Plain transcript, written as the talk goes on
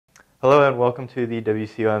Hello and welcome to the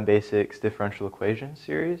WCOM Basics Differential Equations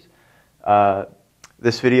series.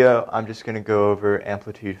 This video, I'm just going to go over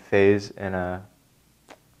amplitude phase in a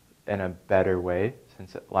better way,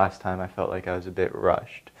 since last time I felt like I was a bit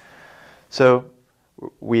rushed. So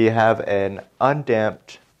we have an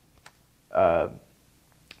undamped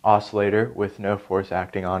oscillator with no force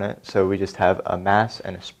acting on it. So we just have a mass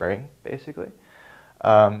and a spring, basically,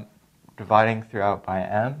 dividing throughout by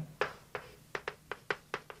m.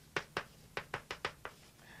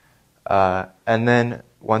 And then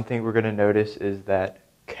one thing we're going to notice is that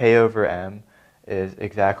k over m is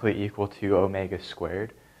exactly equal to omega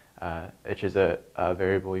squared, which is a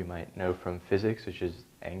variable you might know from physics, which is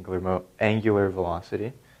angular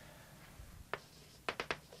velocity.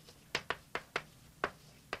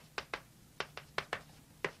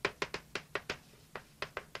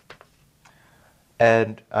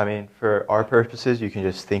 And, I mean, for our purposes, you can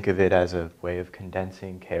just think of it as a way of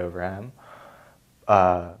condensing k over m.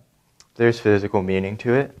 There's physical meaning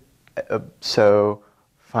to it. So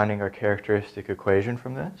finding our characteristic equation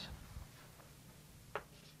from this.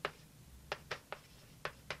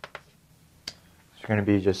 It's going to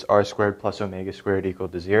be just r squared plus omega squared equal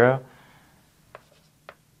to 0.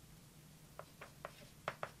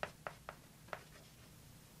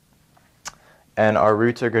 And our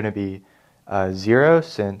roots are going to be 0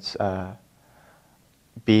 since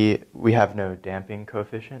we have no damping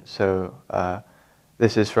coefficient. So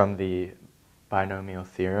this is from the binomial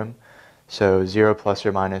theorem. So 0 plus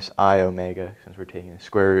or minus I omega, since we're taking the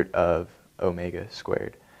square root of omega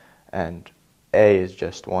squared. And A is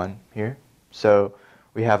just 1 here. So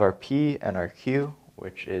we have our P and our Q,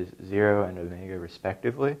 which is 0 and omega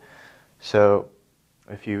respectively. So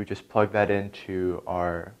if you just plug that into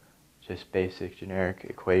our just basic generic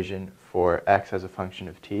equation for x as a function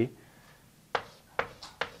of t,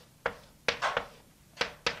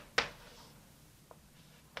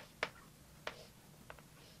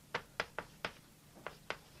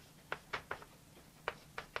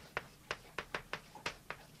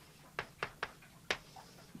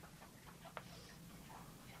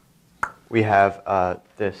 we have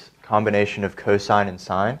this combination of cosine and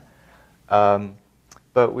sine.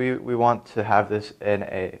 But we want to have this in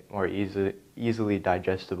a more easily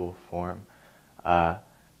digestible form.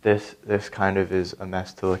 This kind of is a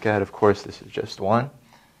mess to look at. Of course, this is just 1.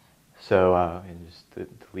 So and just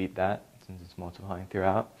delete that since it's multiplying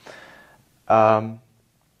throughout.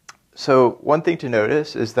 So one thing to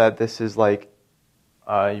notice is that this is like,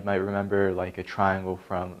 you might remember like a triangle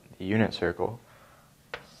from the unit circle.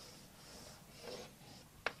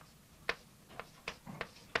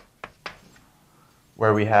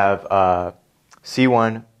 Where we have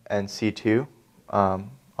C1 and C2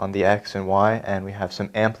 on the x and y, and we have some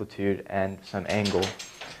amplitude and some angle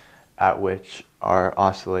at which our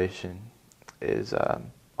oscillation is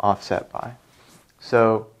offset by.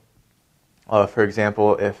 So, for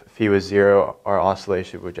example, if phi was 0, our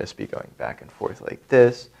oscillation would just be going back and forth like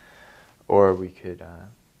this, or we could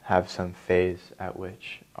have some phase at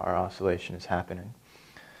which our oscillation is happening.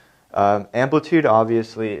 Amplitude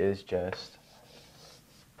obviously is just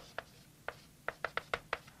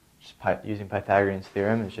using Pythagorean's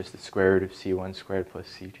theorem, is just the square root of c1 squared plus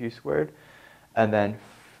c2 squared. And then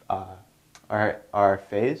our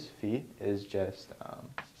phase, phi, is just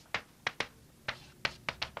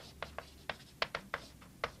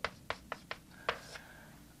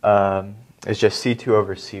c2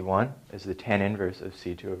 over c1, is the tan inverse of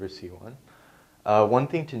c2 over c1. One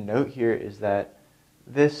thing to note here is that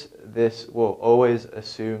this will always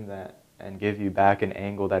assume that and give you back an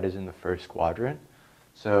angle that is in the first quadrant.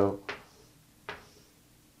 So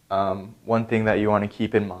one thing that you want to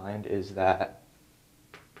keep in mind is that,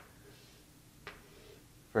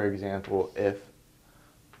 for example, if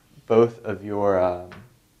both of your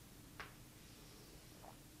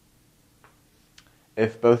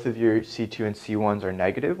C2 and C1s are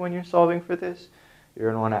negative when you're solving for this,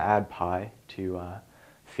 you're going to want to add pi to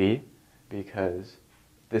phi, because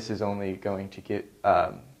this is only going to get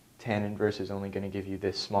tan inverse is only going to give you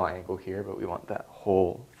this small angle here, but we want that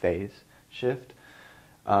whole phase shift.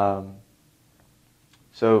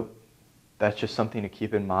 So that's just something to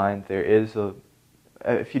keep in mind. There is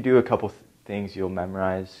if you do a couple things, you'll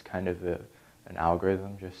memorize kind of an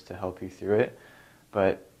algorithm just to help you through it,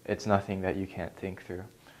 but it's nothing that you can't think through.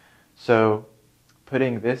 So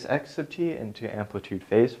putting this x sub t into amplitude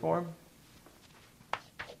phase form,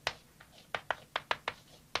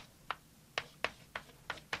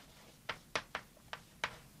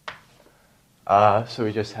 so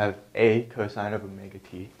we just have a cosine of omega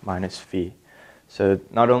t minus phi. So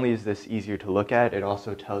not only is this easier to look at, it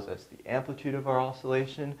also tells us the amplitude of our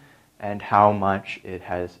oscillation and how much it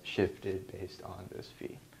has shifted based on this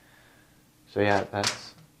phi. So yeah,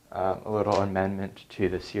 that's a little amendment to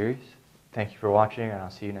the series. Thank you for watching, and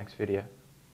I'll see you next video.